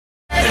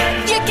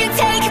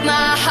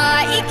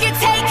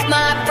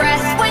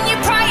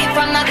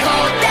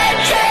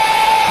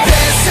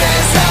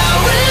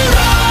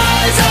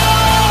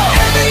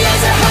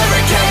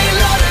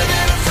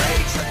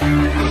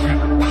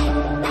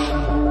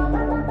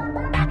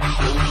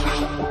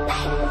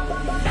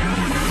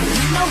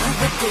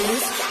like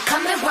this.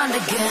 Come around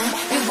again.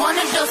 We want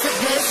a dose of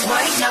this.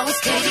 Right now it's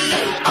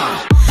KDA.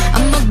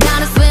 I'm a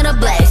goddess with a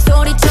blaze.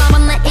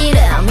 소리처럼 내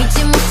이름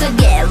잊지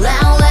못하게.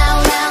 Loud,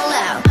 loud, loud,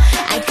 loud.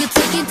 I could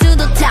take you to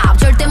the top.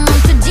 절대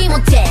멈추지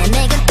못해.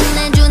 내가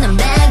끝내주는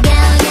bag,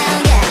 yeah,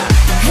 yeah, yeah.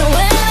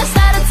 When I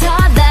start to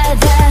talk that,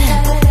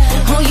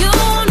 oh, you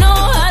know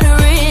how to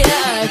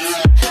react.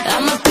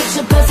 I'm a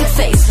picture perfect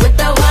face with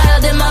the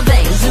wild in my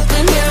veins. You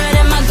can hear it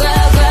in my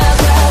glow, glow,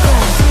 glow,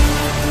 glow.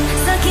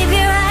 So keep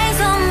your eyes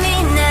on me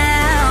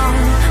now.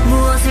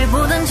 무엇을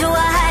보든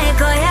좋아할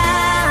거야.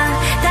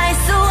 다 할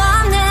수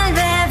없는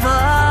rebel.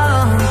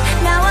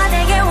 나와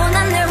되길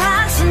원한 늘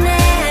확신해.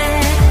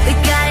 We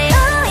got it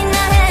all in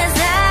our hands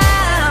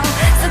now.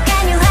 So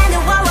can you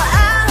handle what we're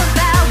all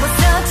about? We're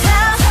so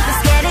tough.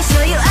 Let's get it,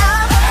 show you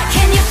up.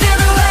 Can you feel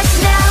the rush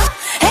now?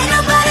 Ain't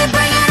nobody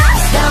bringing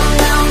us down,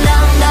 down,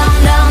 down, down,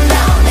 down,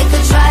 down. They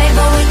could try,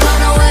 but we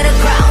gonna wear the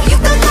crown. You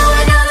could go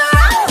another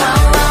round,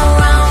 round, round,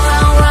 round,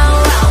 round, round,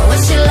 round.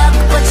 Wish you luck,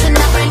 but you're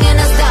not bringing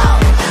us down.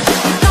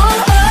 We go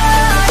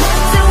hard,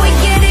 till we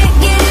get it,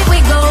 we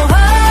go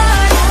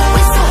hard.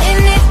 We're so in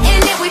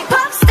it, we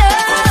pop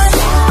stars.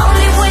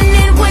 Only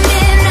winning,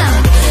 winning.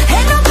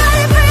 Ain't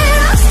nobody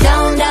bringing us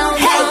down, down,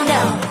 down,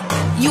 down.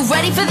 You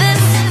ready for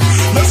this?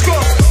 Let's go.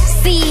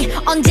 See,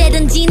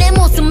 언제든지 내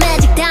모습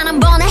매직 단 한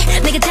번에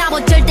내가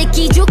잡아 절대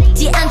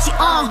기죽지 않지.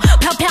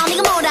 펴펴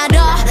네가 뭘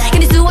알아.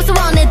 견딜 수 없어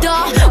원해도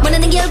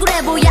원하는 게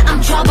얼굴에 보여.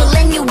 I'm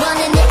troubling you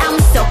running it. I'm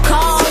so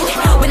cold.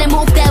 When I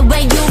move that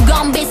way you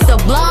gon' be so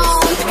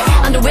blown.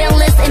 I'm the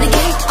realest in the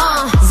game.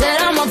 Said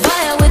I'm on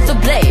fire with the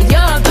blade.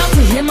 You're about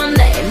to hear my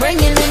name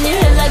ringing in your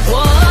head like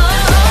whoa.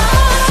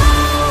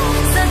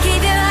 So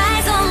keep your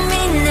eyes on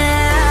me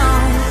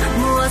now.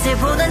 무엇을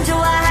보든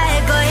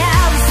좋아할 거야.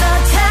 We're so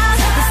tough.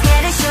 Let's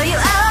get it, show you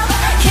up.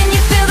 Can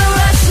you feel the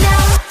rush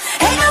now?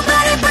 Ain't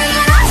nobody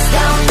bringing us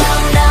down,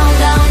 down, down,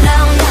 down,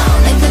 down, down.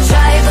 They could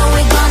try, but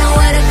we gonna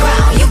wear the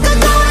crown. You could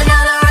go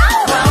another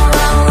round, round,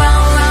 round,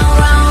 round, round,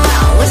 round,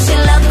 round. Wish you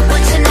luck,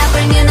 but you're not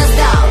bringing us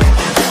down.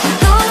 We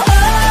go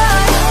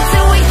hard,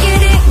 till we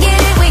get it,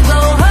 we go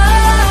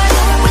hard.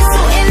 We're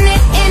so in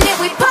it,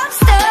 we pop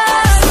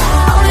stars.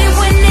 Only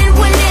winning,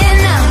 winning.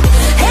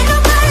 Ain't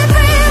nobody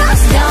bringing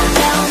us down,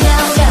 down,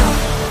 down, down.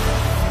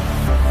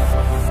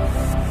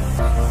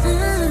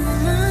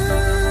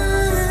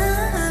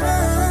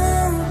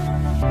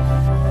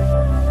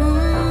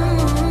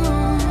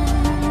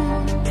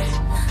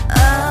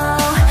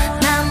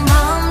 난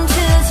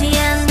멈추지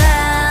않아.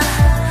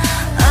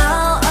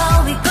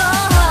 We go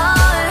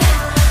hard.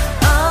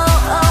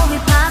 We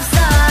pop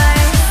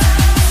stars,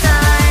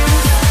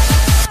 stars.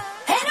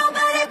 Ain't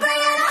nobody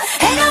bringing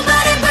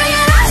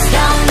us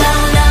down,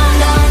 down, down,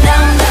 down,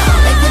 down, down.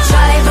 They could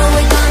try, but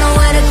we gonna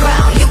wear the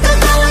crown. You could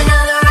go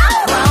another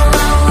round, round,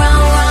 round,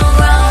 round, round,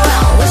 round,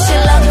 round. Wish you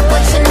luck,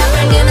 but you're not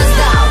bringing us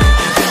down.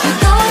 We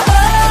go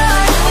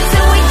hard,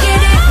 till we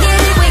get it,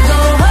 we go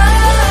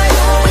hard.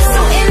 We're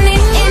so in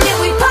it,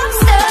 we pop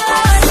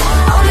stars.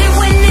 Only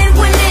winning,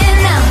 winning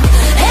now.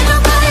 Ain't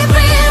nobody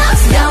bringing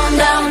us down,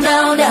 down,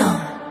 down, down.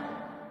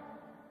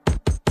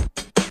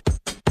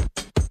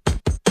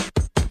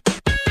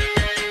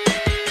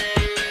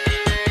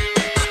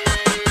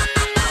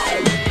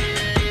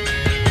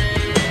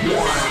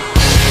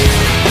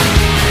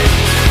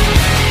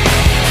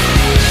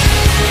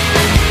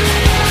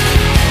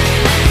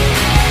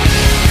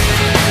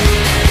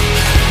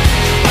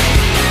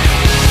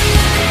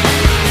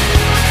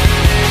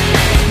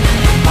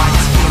 Why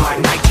does it feel like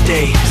night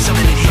today?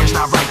 Something in here's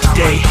not right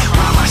today.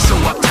 Why am I so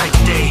uptight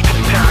today?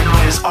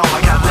 Paranoia is all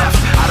I got left.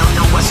 I don't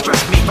know what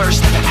stressed me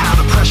first, how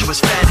the pressure was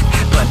fed,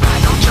 but I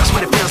know just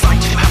what it feels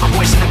like to have a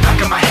voice in the back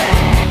of my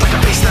head, like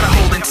a face that I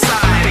hold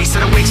inside, face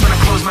that awakes when I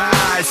close my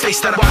eyes, face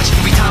that I watch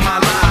every time I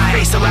lie,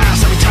 face that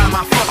laughs every time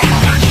I fall.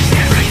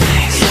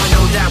 So I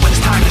know that when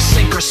it's time to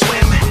sink or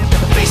swim,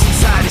 the face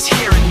inside is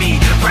hearing me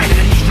right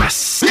underneath my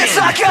skin. It's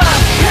like a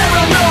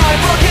paranoid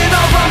looking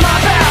over my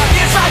back.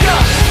 It's like a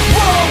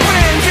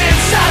whirlwind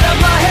inside of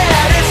my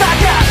head. It's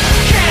like I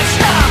can't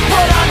stop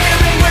what I'm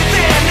hearing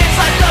within. It's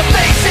like the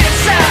face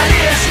inside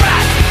is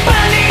right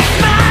beneath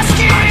my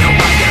skin. I know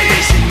I've got a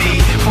face in me,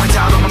 points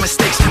out all my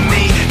mistakes to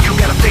me. You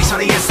got a face on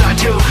the inside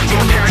too.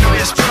 Your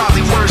paranoia is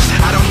probably worse.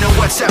 I don't know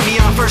what set me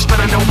on first, but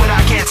I know what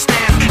I can't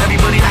stand.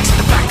 Everybody acts,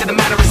 the fact of the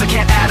matter is I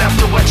can't add up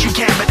to what you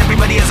can. But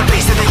everybody has a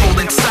face that they hold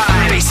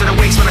inside, face that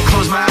awakes when I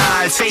close my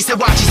eyes, face that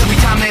watches every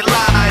time they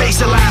lie, face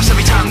that laughs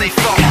every time they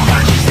fall.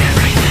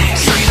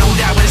 So you know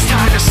that when it's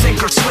time to sink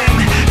or swim,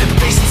 that the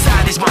face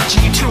inside is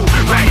watching you too,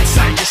 right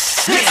inside your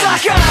skin. It's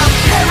like I'm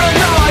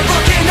paranoid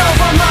looking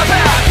over my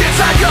back. It's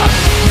like a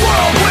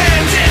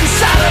whirlwind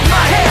inside of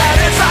my head.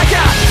 It's like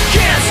I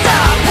can't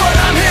stop what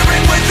I'm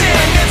hearing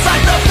within. It's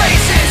like the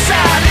face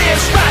inside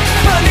is right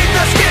beneath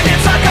the skin.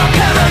 It's like I'm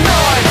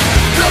paranoid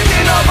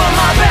looking over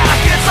my back.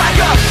 It's like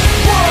a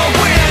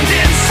whirlwind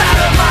inside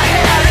of my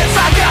head. It's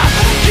like I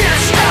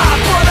can't stop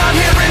what I'm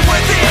hearing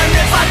within.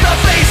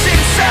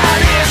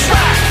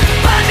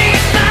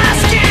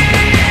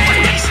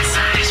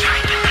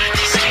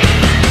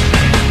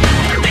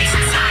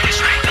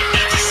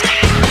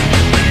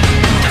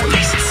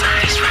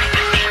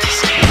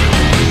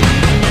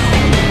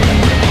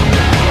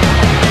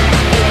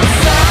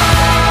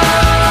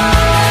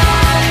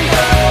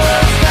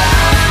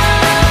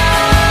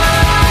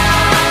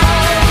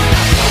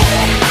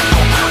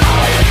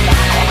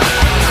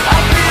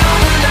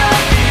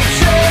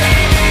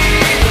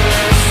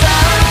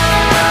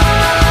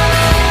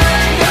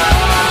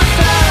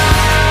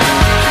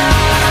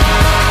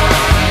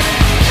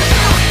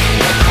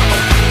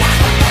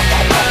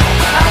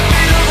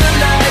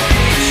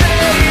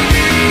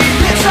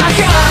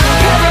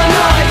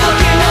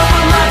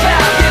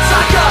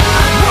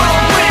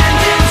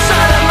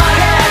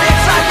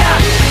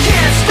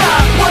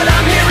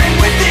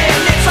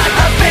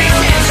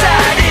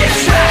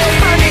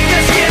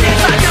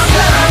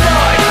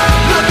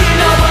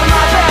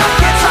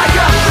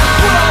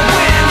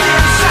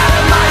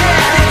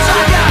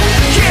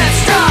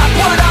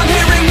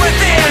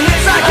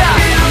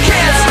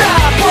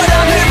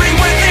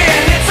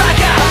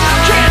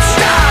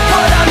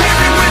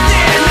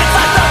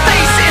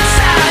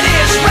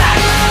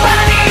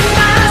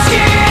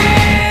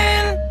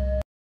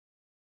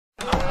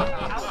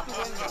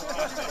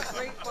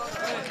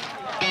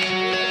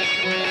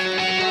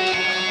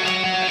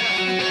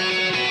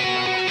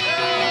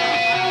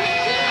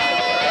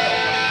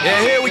 Yeah,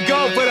 here we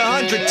go for the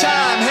 100th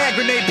time. Hand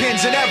grenade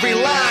pins in every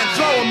line.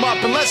 Throw them up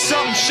and let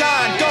something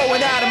shine. Going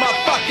out of my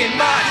fucking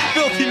mind.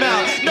 Filthy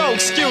mouth, no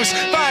excuse.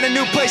 Find a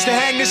new place to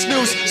hang this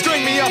noose.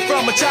 String me up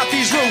from atop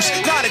these roofs.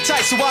 Knot it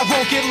tight so I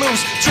won't get loose.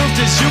 Truth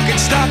is you can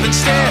stop and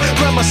stare.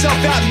 Run myself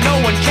out and no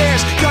one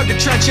cares. Dug the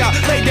trench out,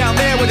 lay down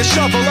there with a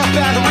shovel up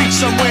out of reach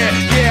somewhere.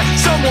 Yeah,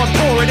 someone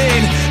pour it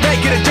in.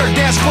 Make it a dirt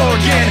dance floor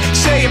again.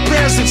 Say your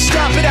prayers and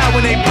stop it out.